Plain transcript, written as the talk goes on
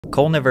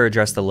Cole never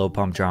addressed the Lil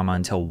Pump drama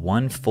until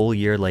 1 full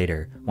year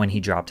later when he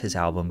dropped his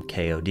album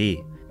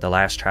KOD. The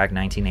last track,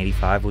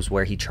 1985, was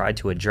where he tried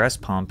to address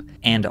Pump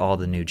and all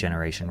the new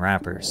generation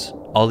rappers.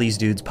 All these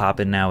dudes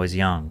poppin' now is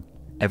young.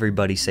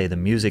 Everybody say the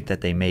music that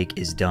they make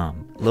is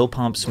dumb. Lil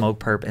Pump, Smoke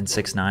Perp, and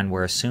 6ix9ine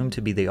were assumed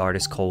to be the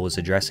artists Cole was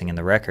addressing in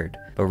the record,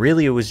 but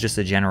really it was just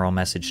a general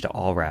message to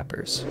all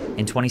rappers.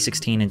 In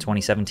 2016 and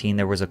 2017,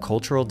 there was a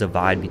cultural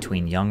divide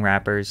between young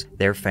rappers,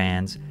 their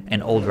fans,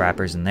 and old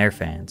rappers and their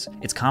fans.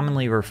 It's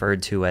commonly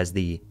referred to as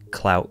the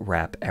clout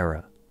rap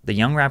era. The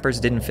young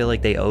rappers didn't feel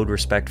like they owed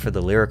respect for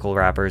the lyrical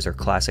rappers or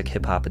classic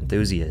hip-hop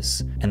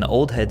enthusiasts, and the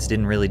old heads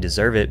didn't really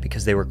deserve it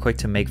because they were quick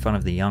to make fun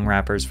of the young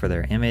rappers for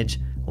their image,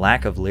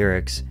 lack of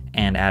lyrics,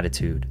 and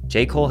attitude.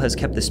 J. Cole has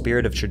kept the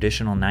spirit of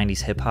traditional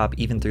 90s hip-hop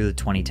even through the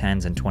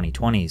 2010s and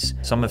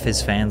 2020s. Some of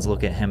his fans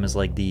look at him as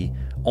like the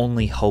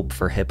only hope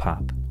for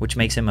hip-hop, which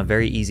makes him a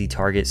very easy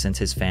target since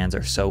his fans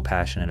are so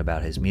passionate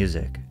about his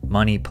music.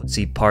 Money,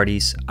 pussy,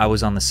 parties, I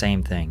was on the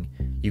same thing.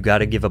 You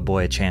gotta give a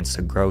boy a chance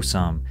to grow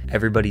some.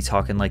 Everybody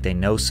talking like they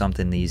know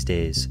something these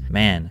days.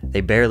 Man, they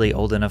barely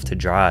old enough to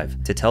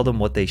drive. To tell them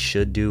what they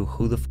should do,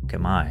 who the fuck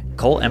am I?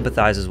 Cole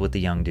empathizes with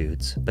the young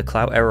dudes. The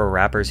clout era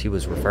rappers he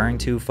was referring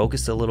to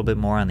focused a little bit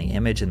more on the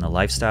image and the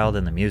lifestyle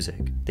than the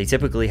music. They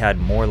typically had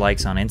more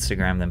likes on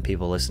Instagram than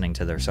people listening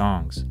to their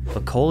songs.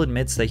 But Cole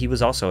admits that he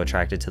was also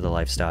attracted to the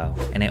lifestyle,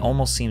 and it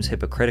almost seems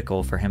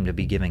hypocritical for him to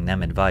be giving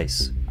them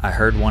advice. I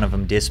heard one of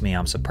them diss me,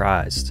 I'm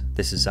surprised.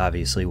 This is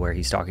obviously where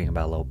he's talking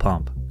about Lil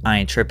Pump. I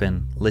ain't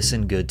trippin',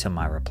 listen good to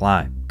my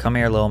reply. Come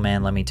here, little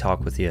man, let me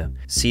talk with you.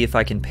 See if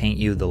I can paint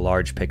you the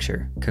large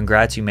picture.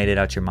 Congrats, you made it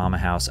out your mama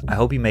house. I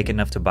hope you make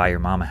enough to buy your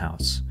mama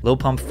house. Lil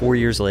Pump 4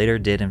 years later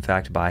did in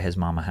fact buy his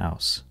mama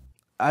house.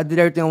 I did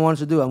everything I wanted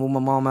to do. I moved my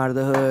mom out of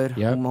the hood,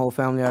 moved my whole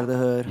family out of the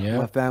hood,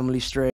 my family straight.